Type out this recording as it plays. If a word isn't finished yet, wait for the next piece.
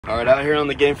All right, out here on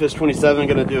the Gamefish 27,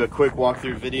 gonna do a quick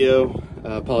walkthrough video.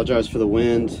 Apologize for the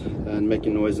wind and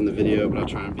making noise in the video, but I'll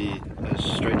try and be as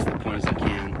straight to the point as I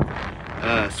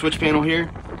can. Switch panel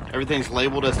here, everything's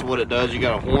labeled as to what it does. You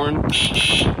got a horn,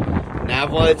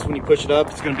 nav lights. When you push it up,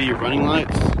 it's gonna be your running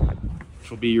lights, which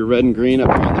will be your red and green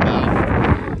up here on the bow.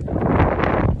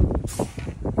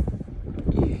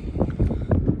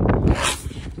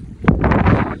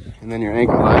 And then your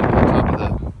anchor light on top of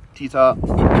the T-top.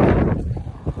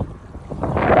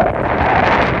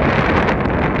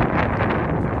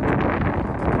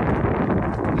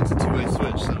 It's a two-way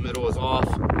switch, so the middle is off,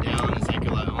 down is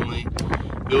anchor light only.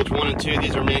 Bilge 1 and 2,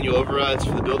 these are manual overrides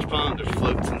for the bilge pump. There's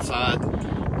floats inside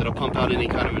that'll pump out any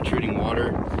kind of intruding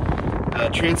water.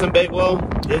 Transom bait well,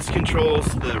 this controls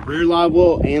the rear live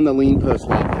well and the lean post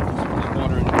live well.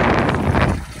 Water in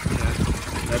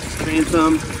that's the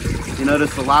transom. You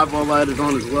notice the live well light is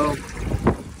on as well.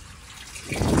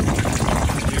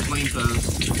 Here's lean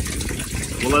post.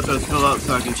 We'll let those fill up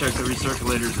so I can check the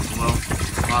recirculators as well.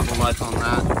 Live well light's on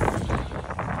that.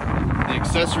 The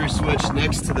accessory switch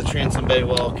next to the transom bait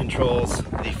well controls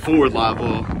the forward live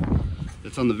well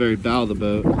that's on the very bow of the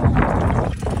boat.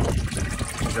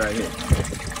 It's right here.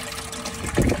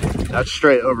 That's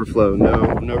straight overflow,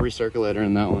 no recirculator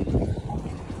in that one.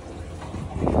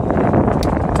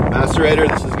 Macerator,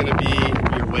 this is going to be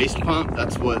your waste pump.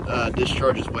 That's what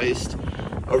discharges waste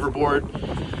overboard.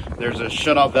 There's a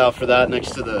shutoff valve for that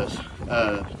next to the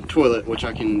toilet, which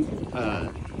I can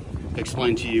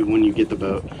explain to you when you get the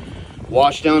boat.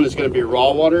 Washdown is going to be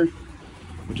raw water,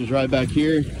 which is right back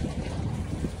here.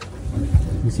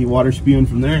 You see water spewing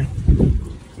from there.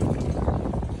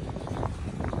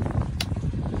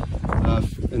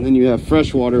 And then you have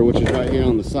fresh water, which is right here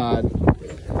on the side.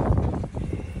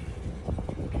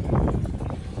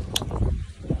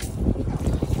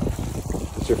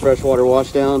 It's your freshwater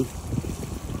washdown.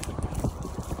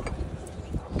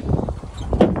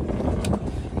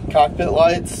 Cockpit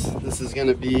lights. This is going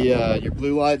to be your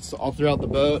blue lights all throughout the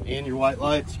boat and your white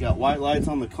lights. You got white lights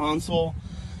on the console,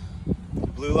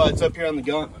 blue lights up here on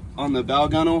the bow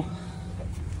gunnel.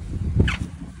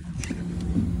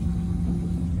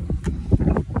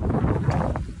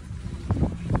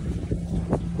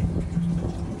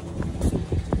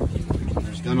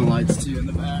 There's gunnel lights too in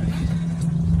the back.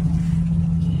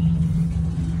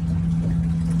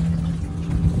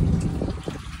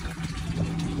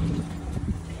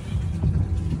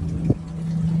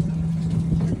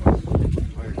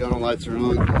 Gunnel lights are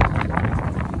on.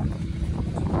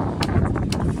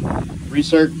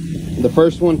 The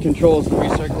first one controls the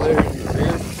recirculator in the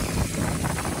rear.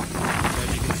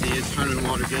 As you can see, it's turning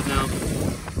water good now.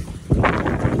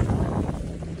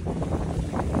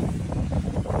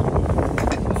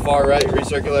 The far right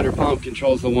recirculator pump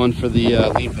controls the one for the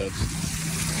lean post.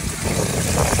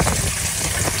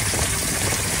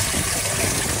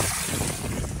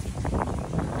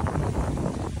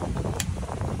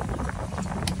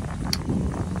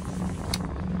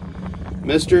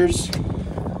 Misters,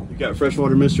 you've got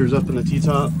freshwater misters up in the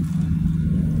T-top.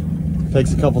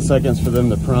 Takes a couple seconds for them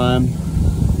to prime. You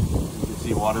can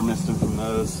see water misting from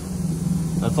those.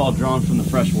 That's all drawn from the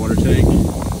freshwater tank.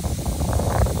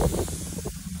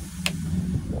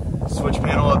 Switch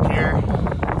panel up here.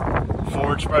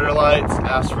 Forward spreader lights,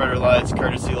 aft spreader lights,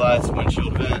 courtesy lights,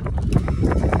 windshield vent.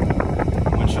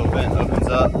 Windshield vent opens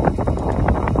up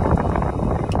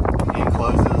and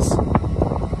closes.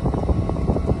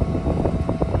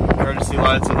 Courtesy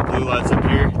lights are the blue lights up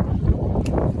here.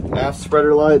 Aft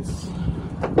spreader lights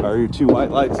are your two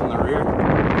white lights in the rear.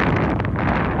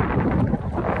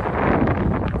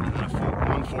 And then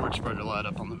one forward spreader light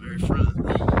up on the very front.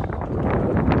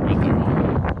 Right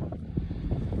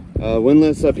there.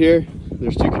 Windlass up here.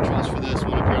 There's two controls for this.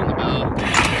 One up here on the bow.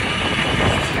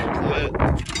 Let it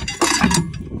catch.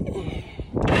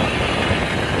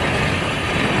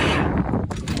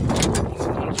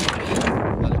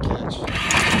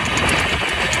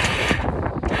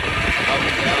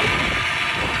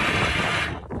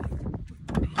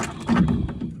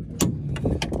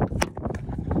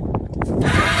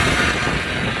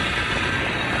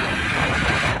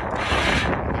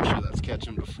 Make sure that's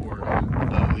catching before the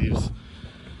boat leaves.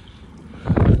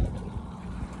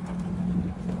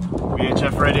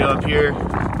 VHF radio up here.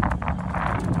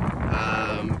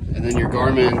 And then your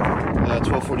Garmin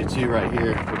 1242 right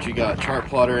here, which you got chart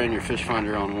plotter and your fish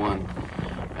finder on one.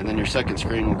 And then your second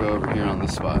screen will go over here on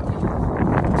this spot.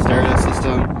 Stereo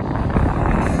system.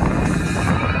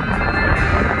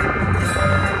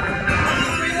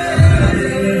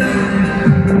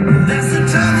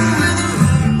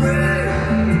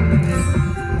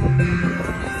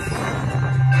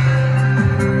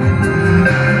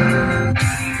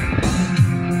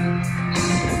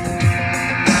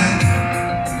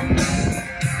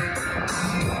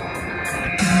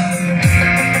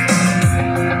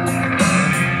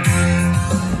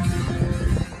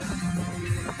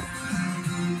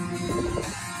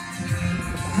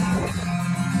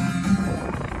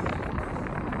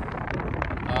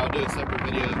 do a separate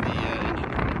video of the